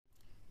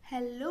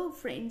Hello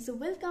friends,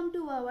 welcome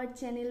to our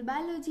channel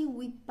Biology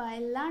with Pi,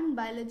 Learn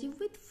Biology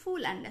with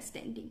Full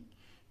Understanding.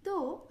 তো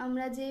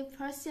আমরা যে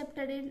first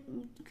চ্যাপ্টারের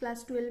class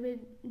 12 এর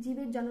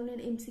জীবের জননের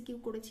এমসিকিউ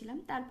করেছিলাম,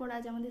 তারপর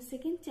আজ আমাদের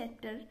সেকেন্ড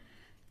চ্যাপ্টার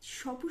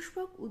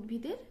সপুষ্পক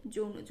উদ্ভিদের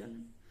যৌন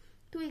জনন।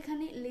 তো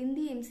এখানে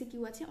লেন্দি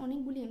এমসিকিউ আছে,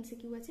 অনেকগুলি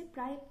এমসিকিউ আছে,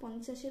 প্রায়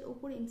 50 এর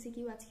উপর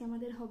এমসিকিউ আজকে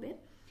আমাদের হবে।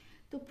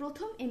 তো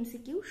প্রথম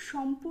এমসিকিউ,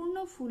 সম্পূর্ণ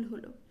ফুল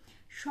হলো।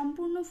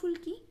 সম্পূর্ণ ফুল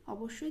কি?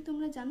 অবশ্যই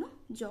তোমরা জানো,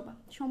 জবা।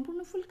 সম্পূর্ণ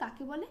ফুল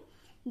কাকে বলে?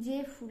 যে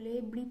ফুলে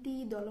বৃতি,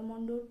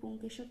 দলমণ্ডল,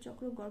 পুংকেশর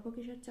চক্র,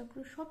 গর্ভকেশর চক্র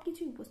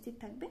সবকিছুই উপস্থিত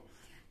থাকবে,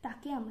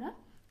 তাকে আমরা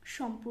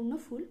সম্পূর্ণ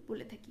ফুল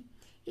বলে থাকি।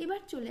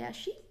 এবার চলে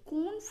আসি,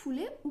 কোন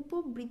ফুলে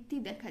উপবৃত্তি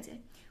দেখা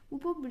যায়?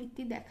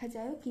 উপবৃত্তি দেখা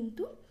যায়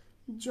কিন্তু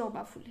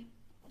জবা ফুলে।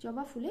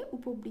 জবা ফুলে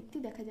উপবৃত্তি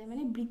দেখা যায়,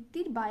 মানে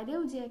বৃত্তির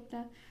বাইরেও যে একটা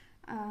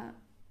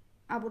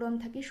আবরণ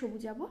থাকে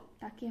সবুজাভ,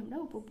 তাকে আমরা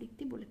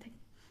উপবৃত্তি বলে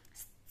থাকি।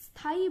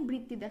 স্থায়ী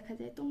বৃত্তি দেখা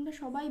যায়, তোমরা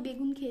সবাই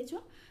বেগুন খেয়েছো,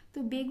 তো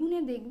বেগুনে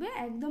দেখবে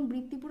একদম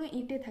বৃত্তি পুরো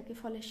এঁটে থাকে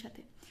ফলের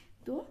সাথে,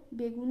 তো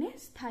বেগুনে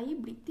স্থায়ী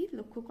বৃত্তি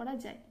লক্ষ্য করা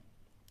যায়।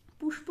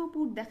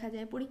 পুষ্পপুট দেখা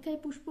যায়, পরীক্ষায়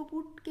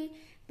পুষ্পপুটকে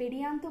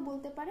পেরিয়ান্ত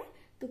বলতে পারে,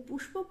 তো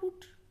পুষ্পপুট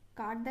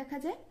কার দেখা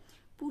যায়?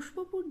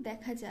 পুষ্পপুট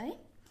দেখা যায়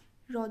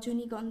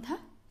রজনীগন্ধা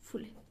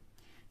ফুলে।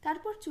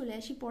 তারপর চলে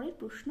আসি পরের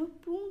প্রশ্ন,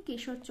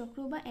 পুংকেশর চক্র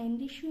বা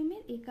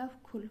অ্যান্ড্রিসিয়ামের একক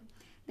হলো।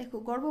 দেখো,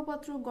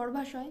 গর্ভপত্র,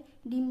 গর্ভাশয়,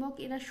 ডিম্বক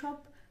এরা সব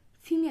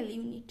ফিমেল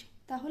ইউনিট,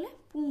 তাহলে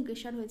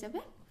পুংকেশর হয়ে যাবে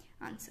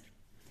আনসার।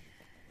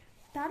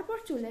 তারপর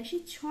চলে আসি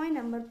 6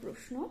 নম্বর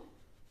প্রশ্ন,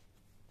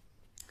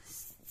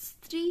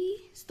 স্ত্রী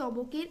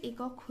স্তবকের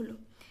একক হলো।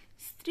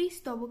 স্ত্রী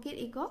স্তবকের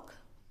একক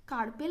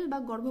কার্পেল বা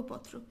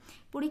গর্ভপত্র।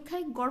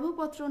 পরীক্ষায়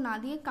গর্ভপত্র না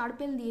দিয়ে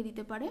কার্পেল দিয়ে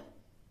দিতে পারে,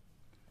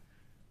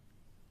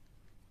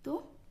 তো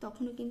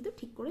তখনও কিন্তু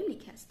ঠিক করে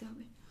লিখে আসতে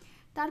হবে।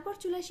 তারপর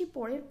চলে আসি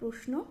পরের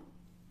প্রশ্ন,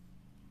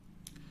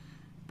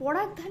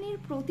 পরাগধানীর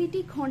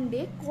প্রতিটি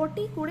খণ্ডে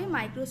কটি করে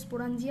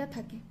মাইক্রোস্পোরাঞ্জিয়া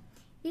থাকে?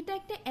 এটা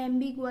একটা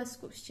অ্যাম্বিগুয়াস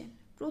কোশ্চেন।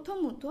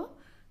 প্রথমত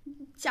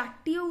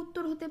 4টিও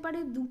উত্তর হতে পারে,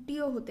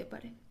 2টিও হতে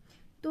পারে।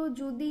 তো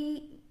যদি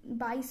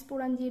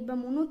বাইস্পোরাঞ্জিয়েট বা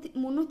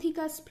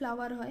মনোথিকাস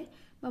ফ্লাওয়ার হয়,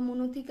 বা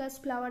মনোথিকাস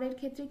ফ্লাওয়ারের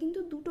ক্ষেত্রে কিন্তু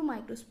 2টো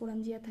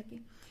মাইক্রোস্পোরাঞ্জিয়া থাকে,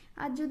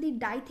 আর যদি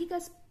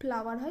ডাইথিকাস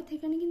ফ্লাওয়ার হয়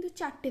সেখানে কিন্তু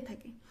 4টে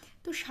থাকে।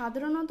 তো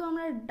সাধারণত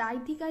আমরা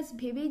ডাইথিকাস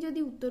ভেবেই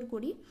যদি উত্তর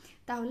করি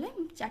তাহলে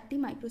 4টি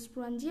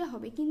মাইক্রোস্পোরাঞ্জিয়া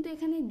হবে, কিন্তু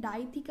এখানে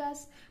ডাইথিকাস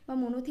বা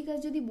মনোথিকাস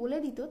যদি বলে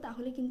দিত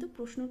তাহলে কিন্তু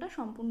প্রশ্নটা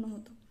সম্পূর্ণ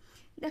হতো।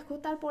 দেখো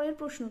তারপরের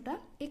প্রশ্নটা,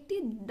 একটি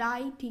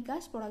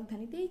ডাইথিকাস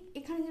পরাগধানীতে,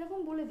 এখানে যেরকম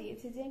বলে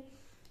দিয়েছে যে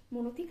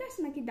মনোথিকাস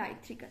নাকি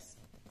ডাইথিকাস,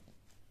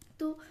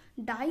 তো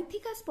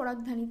ডাইথিকাস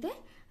পরাগধানীতে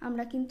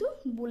আমরা কিন্তু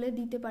বলে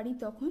দিতে পারি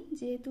তখন,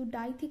 যেহেতু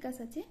ডাইথিকাস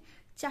আছে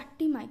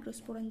 4টি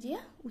মাইক্রোস্পোরাঞ্জিয়া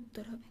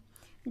উত্তর হবে।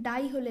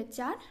 ডাই হলে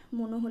 4,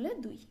 মনো হলে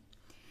 2।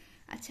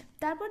 আচ্ছা,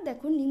 তারপর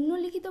দেখো,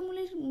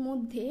 নিম্নলিখিতগুলির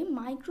মধ্যে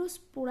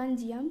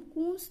মাইক্রোস্পোরাঞ্জিয়াম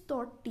কোন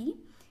স্তরটি,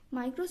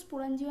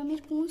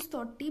 মাইক্রোস্পোরাঞ্জিয়ামের কোন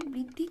স্তরটি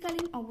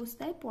বৃদ্ধিকালীন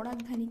অবস্থায়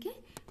পরাগধানীকে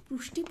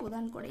পুষ্টি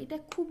প্রদান করে? এটা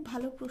খুব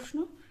ভালো প্রশ্ন,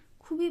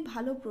 খুবই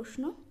ভালো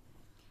প্রশ্ন।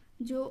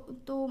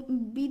 তো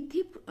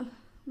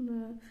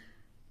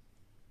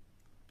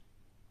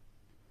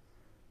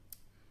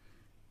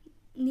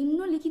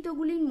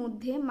নিম্নলিখিতগুলির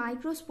মধ্যে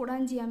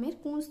মাইক্রোস্পোরাঞ্জিয়ামের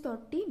কোন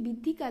স্তরটি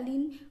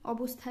বৃদ্ধিকালীন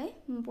অবস্থায়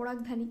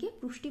পরাগধানীকে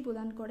পুষ্টি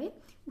প্রদান করে?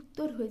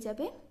 উত্তর হয়ে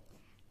যাবে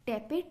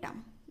ট্যাপেটাম।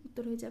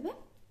 উত্তর হয়ে যাবে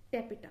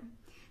ট্যাপেটাম।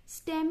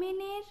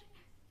 স্ট্যামেনের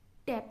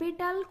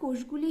ট্যাপেটাল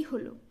কোষগুলি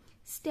হলো,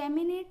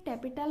 স্ট্যামেনের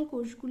ট্যাপেটাল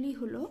কোষগুলি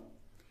হলো,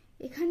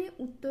 এখানে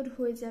উত্তর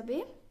হয়ে যাবে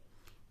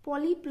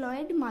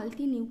পলিপ্লয়েড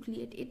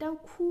মাল্টিনিউক্লিয়েট। এটাও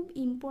খুব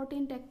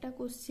ইম্পর্টেন্ট একটা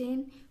কোশ্চেন,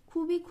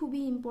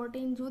 খুবই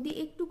ইম্পর্টেন্ট। যদি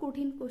একটু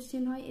কঠিন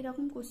কোশ্চেন হয়,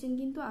 এরকম কোশ্চেন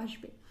কিন্তু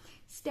আসবে।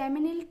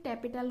 স্ট্যামেনেল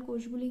ট্যাপেটাল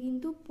কোষগুলি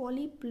কিন্তু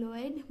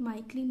পলিপ্লয়েড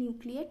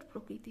মাল্টিনিউক্লিয়েট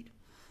প্রকৃতির।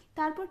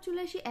 তারপর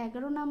চলে আসি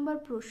 11 নম্বর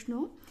প্রশ্ন,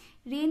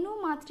 রেণু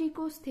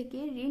মাতৃকোষ থেকে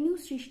রেণু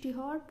সৃষ্টি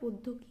হওয়ার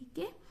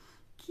পদ্ধতিকে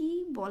কি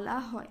বলা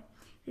হয়?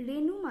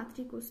 রেণু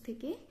মাতৃকোষ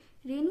থেকে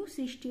রেণু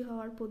সৃষ্টি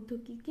হওয়ার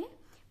পদ্ধতিকে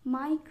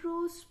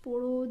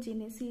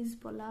মাইক্রোস্পোরোজেনেসিস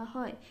বলা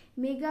হয়।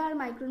 মেগা আর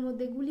মাইক্রোর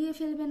মধ্যে গুলিয়ে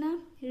ফেলবে না।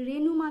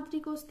 রেণু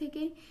মাতৃকোষ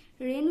থেকে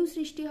রেণু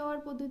সৃষ্টি হওয়ার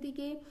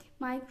পদ্ধতিকে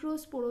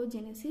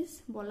মাইক্রোস্পোরোজেনেসিস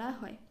বলা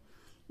হয়।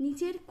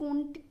 নিচের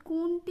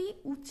কোনটি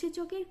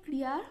উৎসেচকের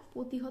ক্রিয়ার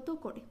প্রতিহত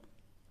করে?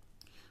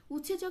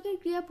 উৎসেচকের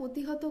ক্রিয়া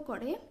প্রতিহত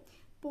করে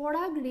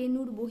পরাগ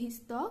রেণুর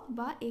বহিস্তক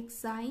বা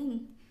এক্সাইন।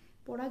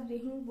 পরাগ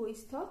রেণুর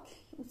বহিস্তক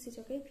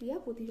উৎসেচকের ক্রিয়া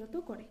প্রতিহত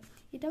করে।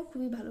 এটাও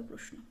খুবই ভালো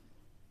প্রশ্ন।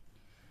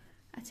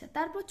 আচ্ছা,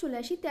 তারপর চলে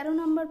আসি 13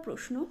 নম্বর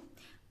প্রশ্ন,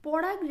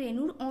 পরাগ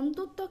রেণুর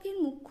অন্তঃত্বকের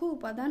মুখ্য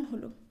উপাদান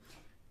হলো।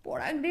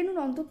 পরাগ রেণুর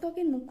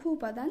অন্তঃত্বকের মুখ্য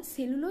উপাদান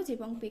সেলুলোজ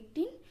এবং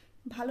পেকটিন।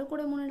 ভালো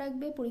করে মনে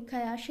রাখবে,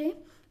 পরীক্ষায় আসে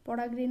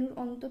পরাগ রেণুর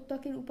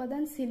অন্তঃত্বকের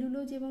উপাদান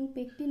সেলুলোজ এবং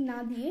পেকটিন না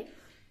দিয়ে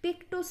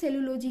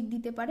পেকটোসেলুলোজিক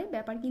দিতে পারে,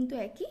 ব্যাপার কিন্তু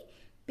একই।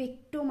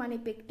 পেকটো মানে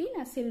পেকটিন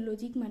আর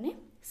সেলুলোজিক মানে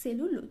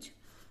সেলুলোজ।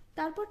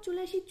 তারপর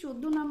চলে আসি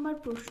 14 নম্বর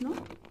প্রশ্ন,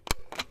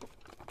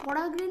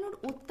 পরাগ রেণুর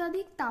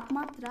অত্যাধিক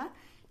তাপমাত্রা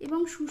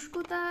এবং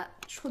শুষ্কতা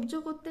সহ্য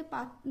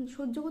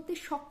করতে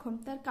সক্ষম,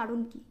 তার কারণ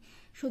কি?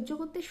 সহ্য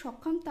করতে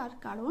সক্ষম তার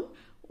কারণ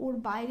ওর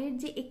বাইরের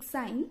যে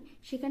এক্সাইন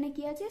সেখানে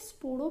কি আছে,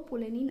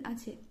 স্পোরোপোলেনিন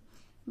আছে,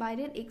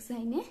 বাইরের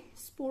এক্সাইনে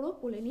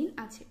স্পোরোপোলেনিন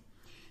আছে।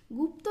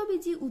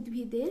 গুপ্তবীজী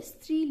উদ্ভিদের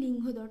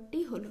স্ত্রীলিঙ্গধরটি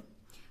হলো,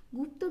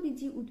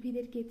 গুপ্তবীজী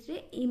উদ্ভিদের ক্ষেত্রে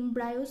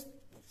এমব্রায়ো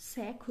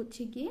স্যাক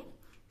হচ্ছে গিয়ে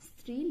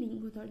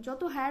স্ত্রীলিঙ্গধর।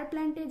 যত হায়ার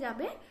প্ল্যান্টে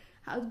যাবে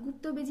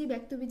গুপ্তবীজী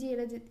ব্যক্তবীজী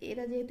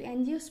এরা যেহেতু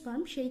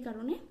অ্যাঞ্জিওস্পার্ম, সেই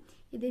কারণে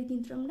এদের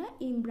কিন্তু আমরা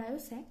এমব্রায়ো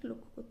স্যাক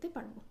লক্ষ্য করতে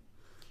পারবো।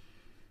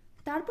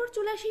 তারপর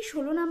চলে আসি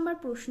 16 নম্বর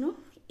প্রশ্ন,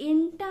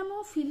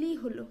 এন্টামোফিলি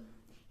হলো,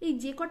 এই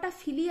যে কটা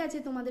ফিলি আছে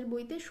তোমাদের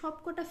বইতে সব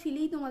কটা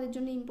ফিলিই তোমাদের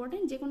জন্য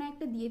ইম্পর্টেন্ট, যে কোনো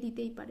একটা দিয়ে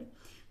দিতেই পারে।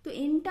 তো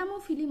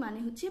এন্টামোফিলি মানে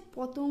হচ্ছে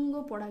পতঙ্গ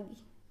পরাগী,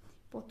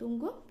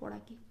 পতঙ্গ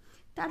পরাগী।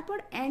 তারপর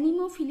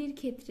অ্যানিমোফিলির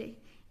ক্ষেত্রে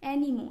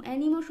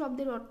অ্যানিমো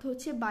শব্দের অর্থ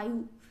হচ্ছে বায়ু,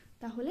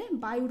 তাহলে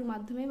বায়ুর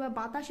মাধ্যমে বা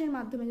বাতাসের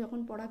মাধ্যমে যখন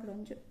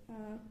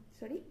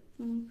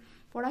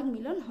পরাগ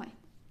মিলন হয়।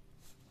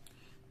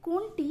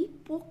 কোনটি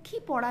পক্ষী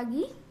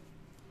পরাগী,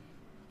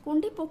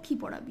 কোনটি পক্ষী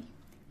পরাগী?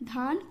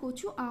 ধান,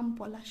 কচু, আম,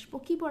 পলাশ।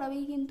 পক্ষী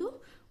পরাগী কিন্তু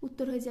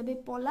উত্তর হয়ে যাবে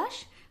পলাশ।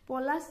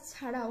 পলাশ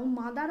ছাড়াও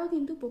মাদারও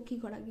কিন্তু পক্ষী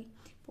পরাগী,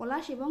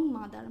 পলাশ এবং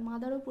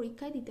মাদারও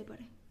পরীক্ষায় দিতে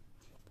পারে।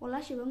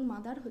 পলাশ এবং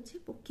মাদার হচ্ছে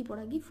পক্ষী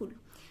পরাগী ফুল।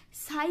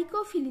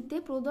 সাইকোফিলিতে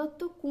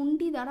প্রদত্ত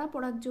কোনটি দ্বারা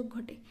পরাগযোগ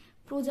ঘটে?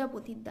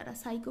 প্রজাপতির দ্বারা।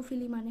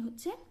 সাইকোফিলি মানে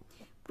হচ্ছে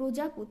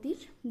প্রজাপতির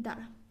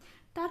দ্বারা।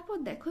 তারপর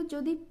দেখো,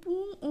 যদি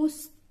পুং ও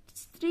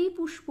স্ত্রী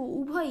পুষ্প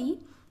উভয়ই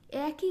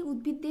একই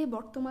উদ্ভিদে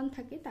বর্তমান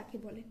থাকে তাকে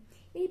বলে।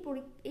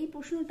 এই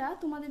প্রশ্নটা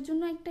তোমাদের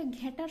জন্য একটা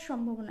ঘেঁটার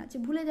সম্ভাবনা আছে,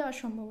 ভুলে যাওয়ার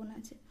সম্ভাবনা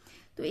আছে।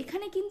 তো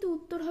এখানে কিন্তু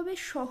উত্তর হবে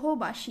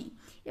সহবাসী।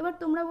 এবার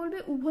তোমরা বলবে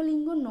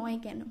উভলিঙ্গ নয়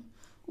কেন?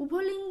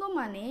 উভলিঙ্গ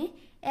মানে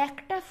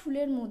একটা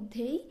ফুলের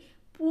মধ্যেই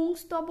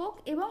পুংস্তবক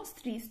এবং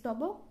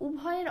স্ত্রীস্তবক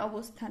উভয়ের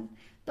অবস্থান,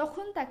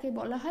 তখন তাকে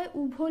বলা হয়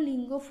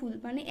উভলিঙ্গ ফুল,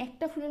 মানে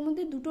একটা ফুলের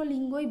মধ্যে দুটো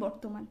লিঙ্গই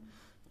বর্তমান।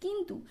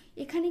 কিন্তু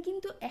এখানে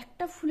কিন্তু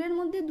একটা ফুলের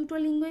মধ্যে দুটো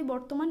লিঙ্গই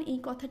বর্তমান এই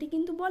কথাটি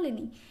কিন্তু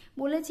বলেনি,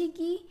 বলেছে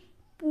কি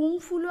পুং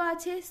ফুলও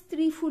আছে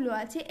স্ত্রী ফুলও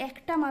আছে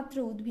একটা মাত্র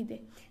উদ্ভিদে।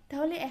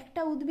 তাহলে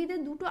একটা উদ্ভিদে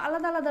দুটো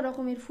আলাদা আলাদা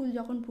রকমের ফুল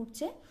যখন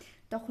ফুটছে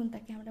তখন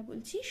তাকে আমরা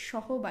বলছি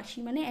সহবাসী,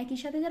 মানে একই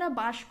সাথে যারা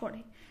বাস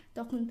করে,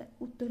 তখন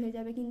উত্তর হয়ে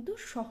যাবে কিন্তু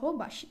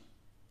সহবাসী।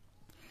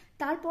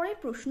 তারপরে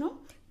প্রশ্ন,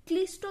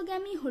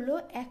 ক্লিস্টোগ্যামি হলো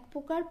এক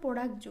প্রকার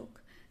পরাগযোগ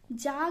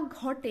যা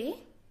ঘটে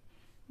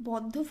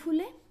বদ্ধ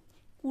ফুলে,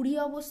 কুড়ি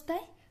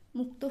অবস্থায়,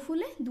 মুক্ত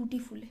ফুলে, দুটি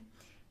ফুলে।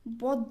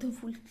 বদ্ধ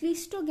ফুল,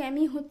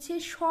 ক্লিস্টোগ্যামি হচ্ছে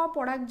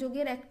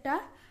স্বপরাগযোগের একটা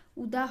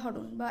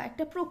উদাহরণ বা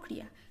একটা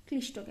প্রক্রিয়া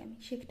ক্লিস্টোগ্যামি,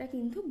 সেটা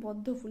কিন্তু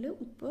বদ্ধ ফুলে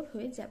উৎপন্ন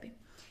হয়ে যাবে।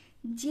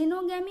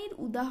 জেনোগ্যামির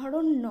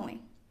উদাহরণ নয়,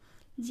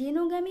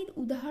 জেনোগ্যামির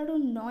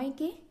উদাহরণ নয়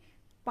কে?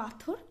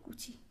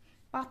 পাথরকুচি।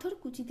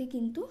 পাথরকুচিতে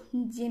কিন্তু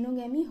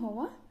জেনোগ্যামি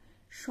হওয়া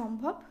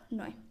সম্ভব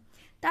নয়।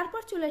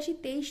 তারপর চলে আসি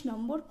 23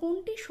 নম্বর,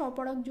 কোনটি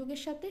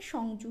স্বপরাগযোগের সাথে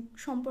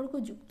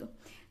সম্পর্কযুক্ত?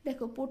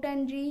 দেখো,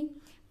 পোট্যান্ড্রি,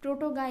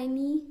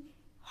 প্রোটোগাইনি,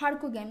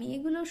 হার্কোগ্যামি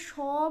এগুলো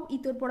সব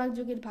ইতর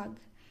পরাগযোগের ভাগ।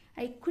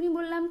 আর এক্ষুনি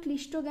বললাম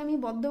ক্লিস্টোগ্যামি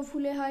বদ্ধ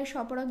ফুলে হয়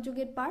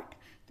স্বপরাগযোগের পার্ট,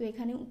 তো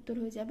এখানে উত্তর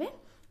হয়ে যাবে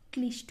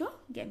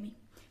ক্লিস্টোগ্যামি।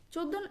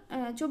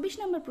 24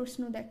 নম্বর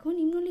প্রশ্ন দেখো,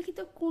 নিম্নলিখিত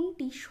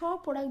কোনটি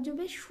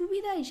স্বপরাগযোগের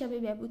সুবিধা হিসাবে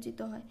ব্যবহৃত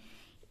হয়?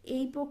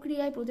 এই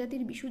প্রক্রিয়ায়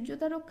প্রজাতির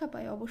বিশুদ্ধতা রক্ষা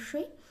পায়?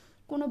 অবশ্যই।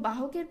 কোনো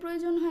বাহকের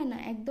প্রয়োজন হয় না?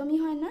 একদমই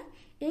হয় না।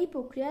 এই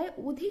প্রক্রিয়ায়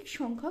অধিক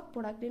সংখ্যক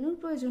পরাগরেণুর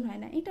প্রয়োজন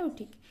হয় না? এটাও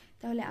ঠিক।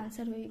 তাহলে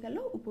আনসার হয়ে গেল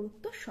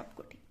উপরোক্ত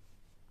সবকটি।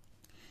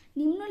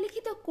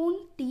 নিম্নলিখিত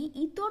কোনটি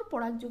ইতর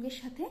পরাগযোগের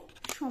সাথে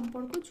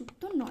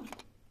সম্পর্কযুক্ত নয়?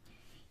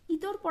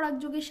 ইতর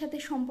পরাগযোগের সাথে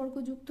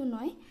সম্পর্কযুক্ত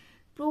নয়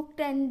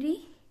প্রোক্ট্যান্ড্রি,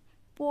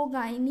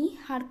 পোগাইনি,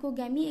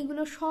 হার্কোগ্যামি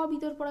এগুলো সব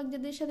ইতর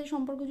পরাগযোগের সাথে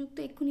সম্পর্কযুক্ত,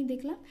 এক্ষুনি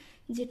দেখলাম।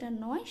 যেটা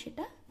নয়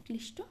সেটা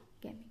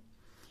ক্লিস্টোগ্যামি।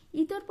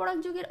 ইতর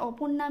পরাগযোগের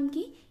অপর নাম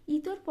কি?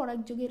 ইতর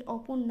পরাগযোগের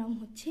অপর নাম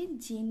হচ্ছে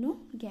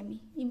জেনোগ্যামি।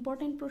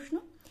 ইম্পর্টেন্ট প্রশ্ন।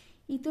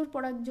 ইতর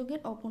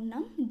পরাগযোগের অপর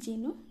নাম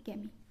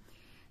জেনোগ্যামি।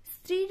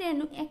 স্ত্রী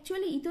রেণু,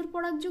 অ্যাকচুয়ালি ইতর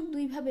পরাগযোগ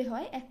দুইভাবে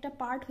হয়, একটা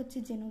পার্ট হচ্ছে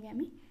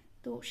জেনোগ্যামি,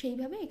 তো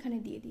সেইভাবে এখানে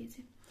দিয়ে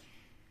দিয়েছে।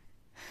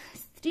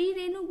 স্ত্রী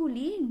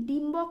রেণুগুলি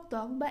ডিম্বক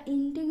ত্বক বা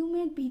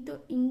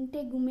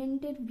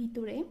ইন্টেগুমেন্টের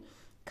ভিতরে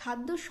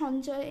খাদ্য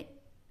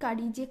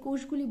সঞ্চয়কারী যে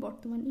কোষগুলি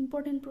বর্তমান।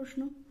 ইম্পর্টেন্ট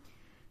প্রশ্ন।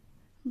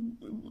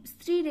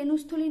 স্ত্রী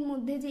রেণুস্থলীর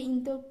মধ্যে যে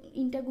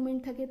ইন্টাগুমেন্ট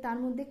থাকে তার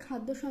মধ্যে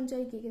খাদ্য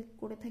সঞ্চয় কে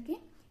করে থাকে?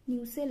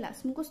 নিউসেলাস।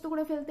 মুখস্থ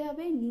করে ফেলতে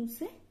হবে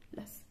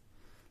নিউসেলাস।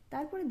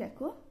 তারপরে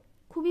দেখো,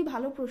 খুবই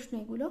ভালো প্রশ্ন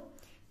এগুলো।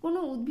 কোনো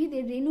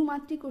উদ্ভিদের রেণু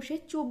মাতৃকোষে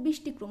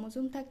 24টি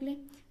ক্রোমোজোম থাকলে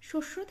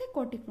শস্যতে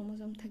কটি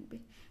ক্রোমোজোম থাকবে?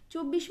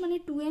 24 মানে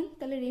 2n,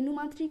 তাহলে রেণু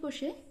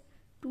মাতৃকোষে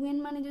 2n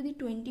মানে যদি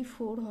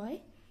 24 হয়,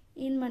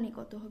 n মানে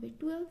কত হবে?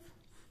 12।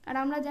 আর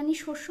আমরা জানি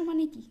শস্য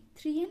মানে কি?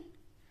 3n,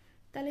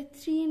 তাহলে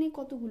 3n এ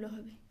কতগুলো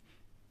হবে?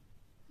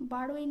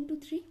 12 ×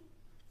 3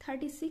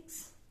 36,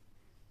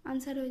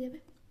 আনসার হয়ে যাবে।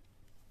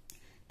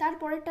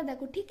 তারপরেরটা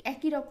দেখো, ঠিক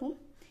একই রকম।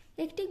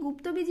 একটি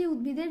গুপ্তবীজী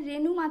উদ্ভিদের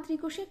রেণু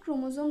মাতৃকোষে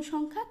ক্রোমোজোম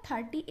সংখ্যা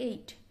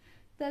 38,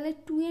 তাহলে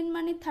 2n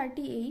মানে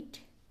 38,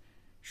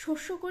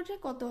 শস্য কোষে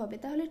কত হবে?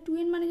 তাহলে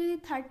 2n মানে যদি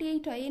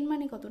 38 হয়, n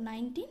মানে কত?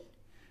 19,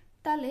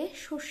 তাহলে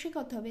শস্যে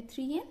কত হবে?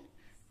 3n,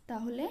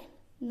 তাহলে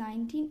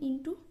 19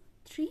 ×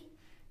 3,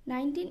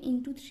 19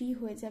 × 3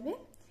 হয়ে যাবে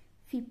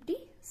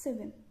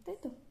 57, তাই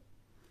তো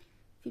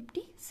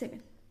 57।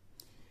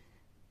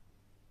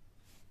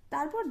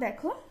 তারপর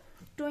দেখো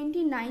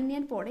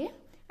 29 পরে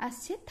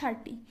আসছে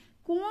 30।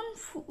 কোন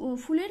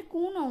ফুলের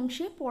কোন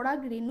অংশে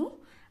পরাগরেণু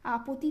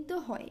আপতিত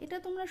হয়? এটা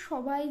তোমরা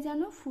সবাই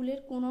জানো, ফুলের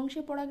কোন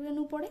অংশে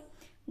পরাগরেণু পড়ে?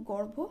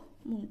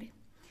 গর্ভমুণ্ডে।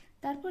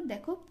 তারপর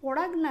দেখো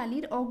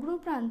পরাগনালীর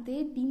অগ্রপ্রান্তে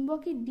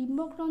ডিম্বকের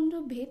ডিম্বকরন্ধ্র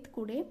ভেদ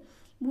করে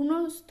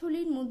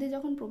ভ্রূণস্থলীর মধ্যে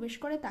যখন প্রবেশ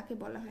করে তাকে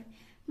বলা হয়,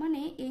 মানে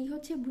এই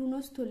হচ্ছে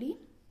ভ্রূণস্থলী,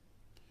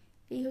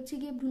 এই হচ্ছে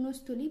গিয়ে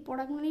ভ্রূণস্থলী।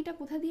 পরাগনালীটা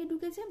কোথা দিয়ে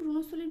ঢুকেছে?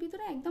 ভ্রূণস্থলীর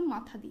ভিতরে একদম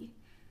মাথা দিয়ে,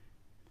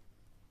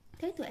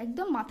 তাই তো,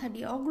 একদম মাথা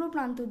দিয়ে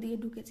অগ্রপ্রান্ত দিয়ে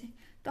ঢুকেছে।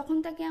 তখন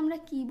তাকে আমরা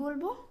কি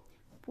বলবো?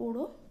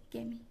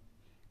 পোরোগ্যামি।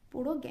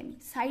 পোরোগ্যামি।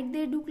 সাইড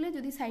দিয়ে ঢুকলে,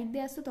 যদি সাইড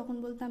দিয়ে আসতো তখন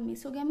বলতাম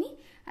মেসোগ্যামি,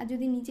 আর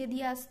যদি নিচে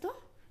দিয়ে আসতো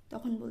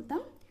তখন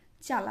বলতাম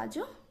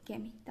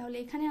চালাজোগ্যামি। তাহলে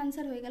এখানে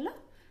আনসার হয়ে গেল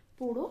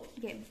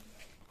পোরোগ্যামি।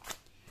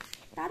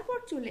 তারপর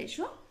চলে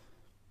এসো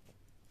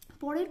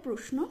পরের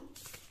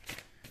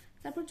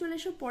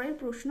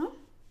প্রশ্ন।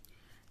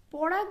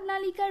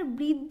 পরাগনালিকার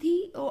বৃদ্ধি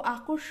ও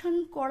আকর্ষণ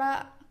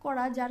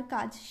করা যার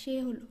কাজ, সে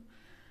হলো,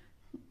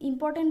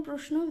 ইম্পর্টেন্ট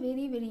প্রশ্ন,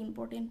 ভেরি ভেরি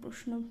ইম্পর্টেন্ট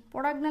প্রশ্ন।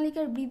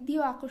 পরাগনালিকার বৃদ্ধি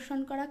ও আকর্ষণ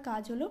করা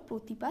কাজ হলো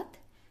প্রতিপাদ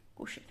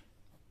কোষের।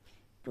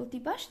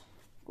 প্রতিপাদ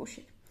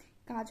কোষের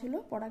কাজ হলো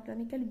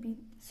পরাগনালিকার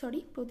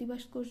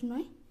প্রতিপাদ কোষ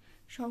নয়,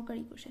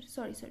 সহকারী কোষের,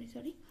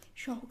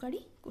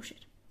 সহকারী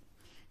কোষের।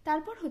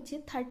 তারপর হচ্ছে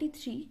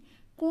 33,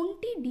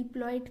 কোনটি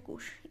ডিপ্লয়েড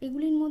কোষ?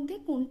 এগুলির মধ্যে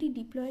কোনটি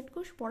ডিপ্লয়েড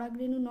কোষ?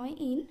 পরাগরেণু নয়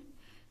এন,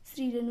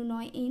 স্ত্রীরেণু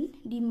নয় এন,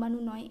 ডিম্বাণু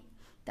নয়,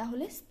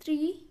 তাহলে স্ত্রী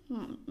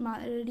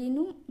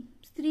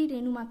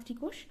রেণু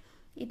মাতৃকোষ,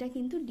 এটা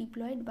কিন্তু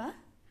ডিপ্লয়েড বা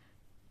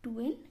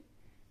 2n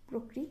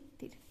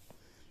প্রকৃতির।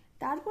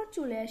 তারপর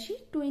চলে আসি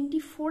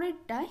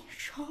 24-এরটায়,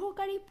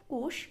 সহকারী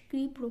কোষ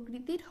কি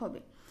প্রকৃতির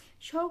হবে?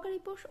 সহকারী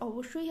কোষ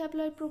অবশ্যই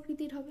হ্যাপ্লয়েড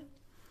প্রকৃতির হবে।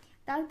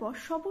 তারপর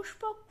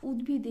সপুষ্পক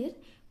উদ্ভিদের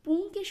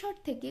পুংকেশর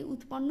থেকে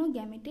উৎপন্ন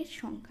গ্যামেটের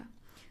সংখ্যা।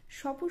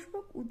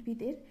 সপুষ্পক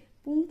উদ্ভিদের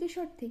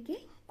পুংকেশর থেকে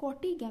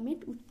কটি গ্যামেট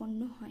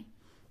উৎপন্ন হয়?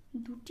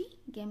 2টি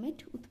গ্যামেট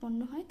উৎপন্ন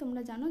হয়।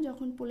 তোমরা জানো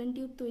যখন পোলেন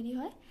টিউব তৈরি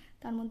হয়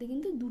তার মধ্যে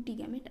কিন্তু 2টি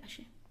গ্যামেট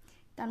আসে,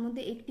 তার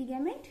মধ্যে একটি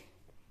গ্যামেট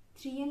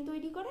 3n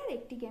তৈরি করে আর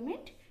একটি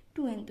গ্যামেট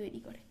 2n তৈরি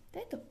করে,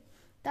 তাই তো।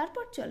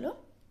 তারপর চলো,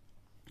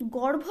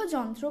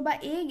 গর্ভযন্ত্র বা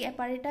এগ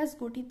অ্যাপারেটাস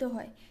গঠিত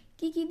হয়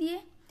কি কি দিয়ে?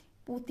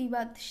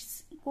 প্রতিপাদ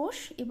কোষ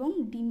এবং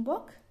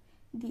ডিম্বক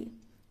দিয়ে।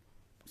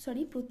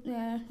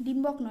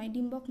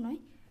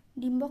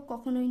 ডিম্বক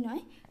কখনোই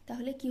নয়।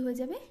 তাহলে কি হয়ে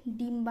যাবে?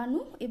 ডিম্বাণু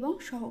এবং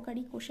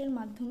সহকারী কোষের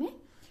মাধ্যমে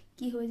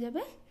কি হয়ে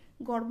যাবে?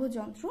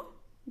 গর্ভযন্ত্র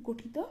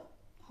গঠিত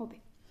হবে।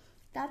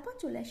 তারপর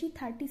চলে আসি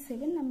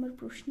 37 নম্বর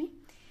প্রশ্নে।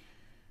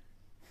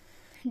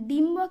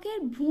 ডিম্বকের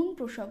ভ্রূণ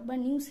পোষক বা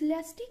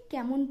নিউক্লিয়াসটি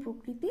কেমন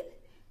প্রকৃতির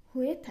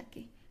হয়ে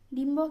থাকে?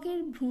 ডিম্বকের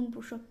ভ্রূণ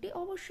পোষকটি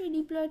অবশ্যই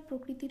ডিপ্লয়েড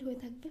প্রকৃতির হয়ে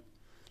থাকবে।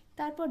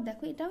 তারপর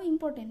দেখো, এটাও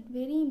ইম্পর্টেন্ট,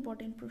 ভেরি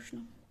ইম্পর্টেন্ট প্রশ্ন।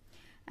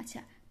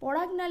 আচ্ছা,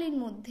 পরাগনালীর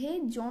মধ্যে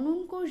জনন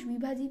কোষ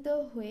বিভাজিত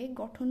হয়ে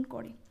গঠন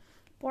করে।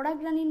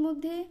 পরাগনালীর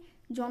মধ্যে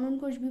জনন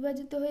কোষ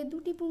বিভাজিত হয়ে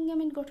 2টি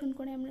পুংগ্যামেট গঠন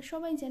করে, আমরা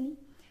সবাই জানি।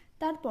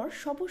 তারপর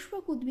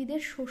সপুষ্পক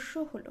উদ্ভিদের শস্য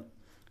হলো,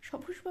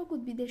 সপুষ্পক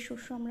উদ্ভিদের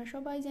শস্য আমরা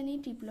সবাই জানি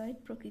ট্রিপ্লয়েড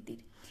প্রকৃতির।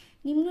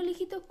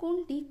 নিম্নলিখিত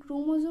কোনটি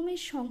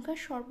ক্রোমোজোমের সংখ্যা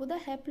সর্বদা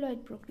হ্যাপ্লয়েড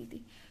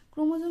প্রকৃতির?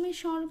 ক্রোমোজোমের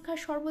সংখ্যা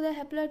সর্বদা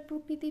হ্যাপ্লয়েড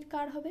প্রকৃতির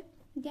কার হবে?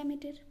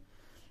 গ্যামেটের।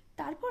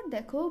 তারপর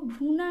দেখো,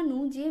 ভ্রূণাণু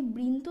যে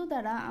বৃন্ত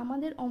দ্বারা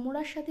আমাদের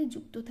অমরার সাথে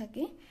যুক্ত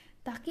থাকে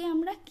তাকে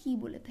আমরা কি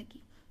বলে থাকি?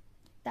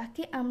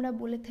 তাকে আমরা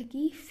বলে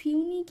থাকি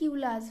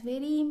ফিউনিকুলাস।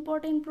 ভেরি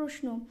ইম্পর্টেন্ট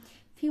প্রশ্ন।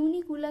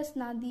 ফিউনিকুলাস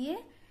না দিয়ে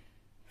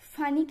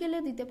ফানিকেলে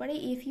দিতে পারে,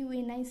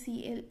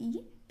 FUNICLE।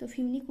 তো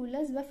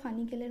ফিউনিকুলাস বা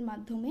ফানিকেলের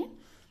মাধ্যমে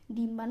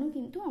ডিম্বাণু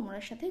কিন্তু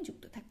অমরার সাথে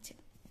যুক্ত থাকছে।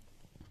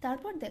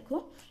 তারপর দেখো,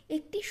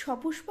 একটি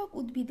সপুষ্পক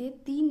উদ্ভিদের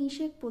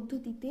দ্বিনিষেক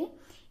পদ্ধতিতে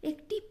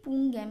একটি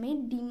পুংগ্যামেট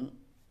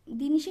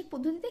দ্বিনিষেক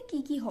পদ্ধতিতে কি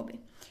কি হবে?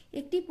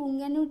 একটি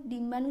পুংগ্যামেট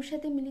ডিম্বাণুর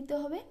সাথে মিলিত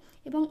হবে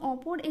এবং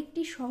অপর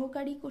একটি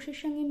সহকারী কোষের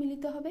সঙ্গে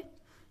মিলিত হবে।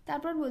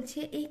 তারপর বলছে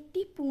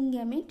একটি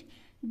পুংগ্যামেট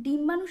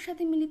ডিম্বাণুর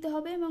সাথে মিলিত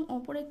হবে এবং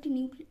অপর একটি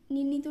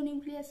নির্ণীত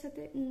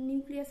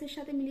নিউক্লিয়াসের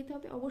সাথে মিলিত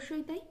হবে,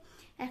 অবশ্যই তাই।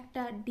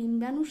 একটা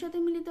ডিম্বাণুর সাথে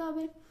মিলিত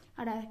হবে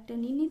আর একটা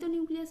নির্ণীত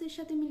নিউক্লিয়াসের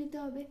সাথে মিলিত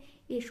হবে।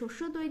 এ শস্য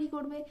তৈরি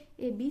করবে,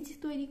 এ বীজ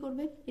তৈরি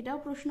করবে, এটাও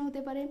প্রশ্ন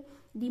হতে পারে।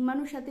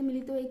 ডিম্বাণুর সাথে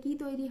মিলিত হয়ে কি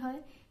তৈরি হয়?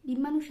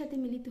 ডিম্বাণুর সাথে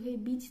মিলিত হয়ে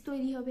বীজ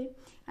তৈরি হবে।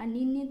 আর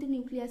নির্ণীত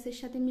নিউক্লিয়াসের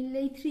সাথে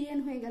মিললেই 3n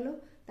হয়ে গেল,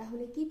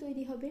 তাহলে কি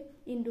তৈরি হবে?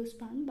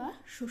 এন্ডোস্পার্ম বা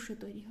শস্য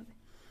তৈরি হবে।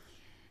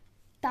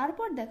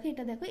 তারপর দেখো,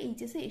 এটা দেখো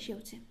এইচএসে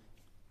এসেওছে,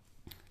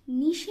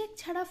 নিষেক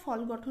ছাড়া ফল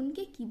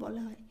গঠনকে কি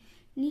বলা হয়?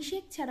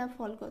 নিষেক ছাড়া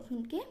ফল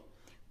গঠনকে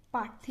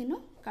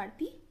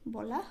পার্থেনোকার্পি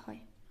বলা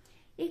হয়।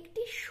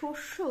 একটি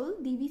শস্যল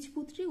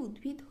দ্বিবীজপত্রী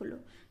উদ্ভিদ হলো।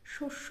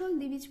 শস্যল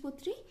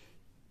দ্বিবীজপত্রী,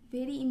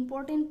 ভেরি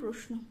ইম্পর্টেন্ট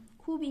প্রশ্ন,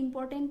 খুব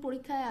ইম্পর্টেন্ট,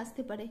 পরীক্ষায়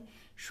আসতে পারে।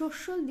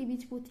 শস্যল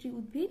দ্বিবীজপত্রী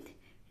উদ্ভিদ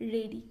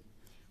রেডি।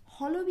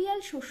 হলবিয়াল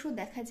শস্য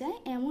দেখা যায়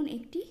এমন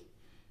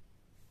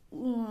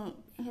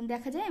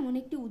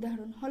একটি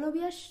উদাহরণ।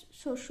 হলবিয়াল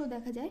শস্য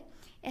দেখা যায়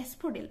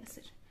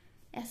অ্যাসপোডেলাসের।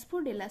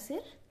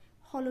 অ্যাসপোডেলাসের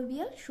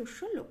হলোবিয়াল শস্য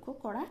লক্ষ্য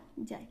করা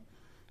যায়।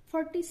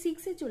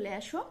 46-এ চলে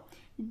আসো,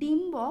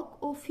 ডিম্বক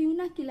ও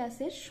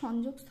ফিউনাকুলাসের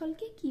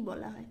সংযোগস্থলকে কি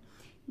বলা হয়?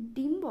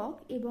 ডিম্বক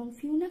এবং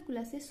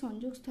ফিউনাকুলাসের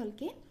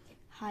সংযোগস্থলকে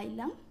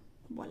হাইলাম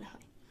বলা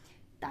হয়।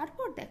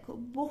 তারপর দেখো,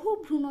 বহু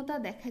ভ্রূণতা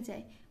দেখা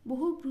যায়।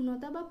 বহু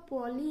ভ্রূণতা বা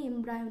পলি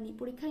এমব্রায়োনি,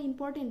 পরীক্ষায়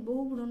ইম্পর্টেন্ট,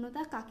 বহু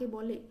ভ্রূণতা কাকে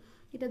বলে?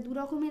 এটা দু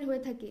রকমের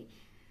হয়ে থাকে।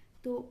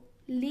 তো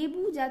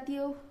লেবু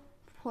জাতীয়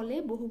ফলে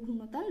বহু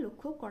ভ্রূণতা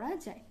লক্ষ্য করা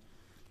যায়।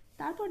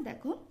 তারপর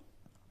দেখো,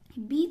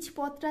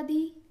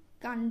 বীজপত্রাদি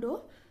কাণ্ড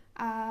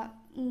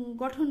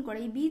গঠন করে।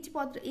 এই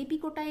বীজপত্র,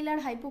 এপিকোটাইল আর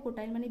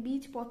হাইপোকোটাইল, মানে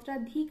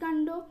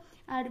বীজপত্রাধিকাণ্ড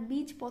আর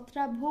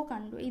বীজপত্রাভ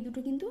কাণ্ড, এই দুটো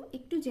কিন্তু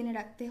একটু জেনে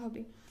রাখতে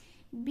হবে।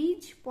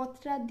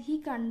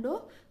 বীজপত্রাধিকাণ্ড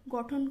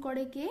গঠন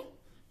করে কে?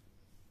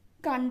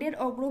 কাণ্ডের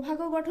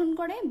অগ্রভাগও গঠন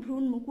করে,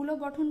 ভ্রূণ মুকুলও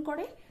গঠন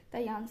করে।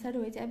 তাই আনসার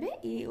হয়ে যাবে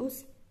এ ও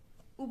সি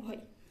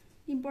উভয়,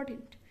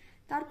 ইম্পর্টেন্ট।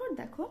 তারপর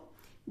দেখো,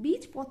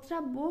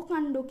 বীজপত্রাভ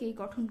কাণ্ড কে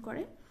গঠন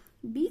করে?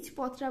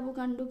 বীজপত্রাভ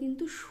কাণ্ড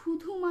কিন্তু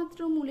শুধুমাত্র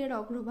মূলের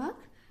অগ্রভাগ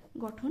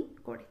গঠন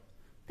করে।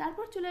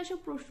 তারপর চলে আসো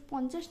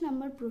 50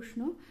 নম্বর প্রশ্ন,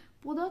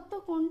 প্রদত্ত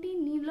কোনটি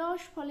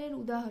নীলস ফলের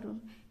উদাহরণ?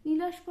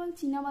 নীলস ফল,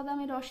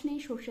 চীনাবাদামে রস নেই,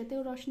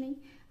 সর্ষেতেও রস নেই,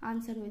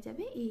 আনসার হয়ে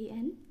যাবে এ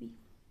অ্যান্ড বি।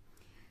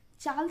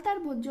 চালতার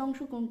ভোজ্য অংশ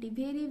কোনটি?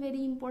 ভেরি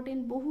ভেরি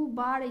ইম্পর্টেন্ট,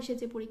 বহুবার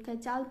এসেছে পরীক্ষায়।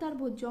 চালতার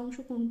ভোজ্য অংশ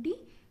কোনটি?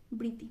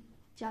 বৃতি।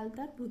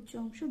 চালতার ভোজ্য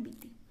অংশ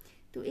বৃতি।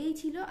 তো এই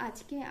ছিল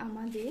আজকে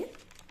আমাদের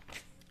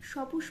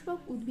সপুষ্পক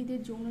উদ্ভিদের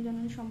যৌন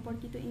জনন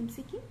সম্পর্কিত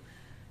এমসিকিউ।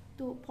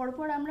 তো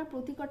পরপর আমরা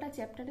প্রতি কটা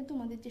চ্যাপ্টারে,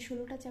 তোমাদের যে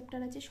 16টা চ্যাপ্টার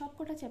আছে সব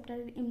কটা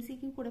চ্যাপ্টারের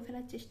এমসিকিউ করে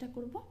ফেলার চেষ্টা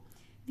করব।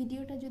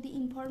 ভিডিওটা যদি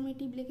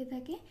ইনফরমেটিভ লেগে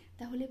থাকে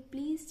তাহলে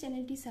প্লিজ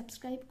চ্যানেলটি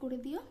সাবস্ক্রাইব করে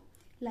দিও,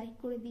 লাইক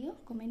করে দিও,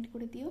 কমেন্ট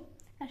করে দিও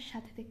আর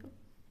সাথে থেকো।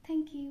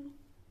 Thank you.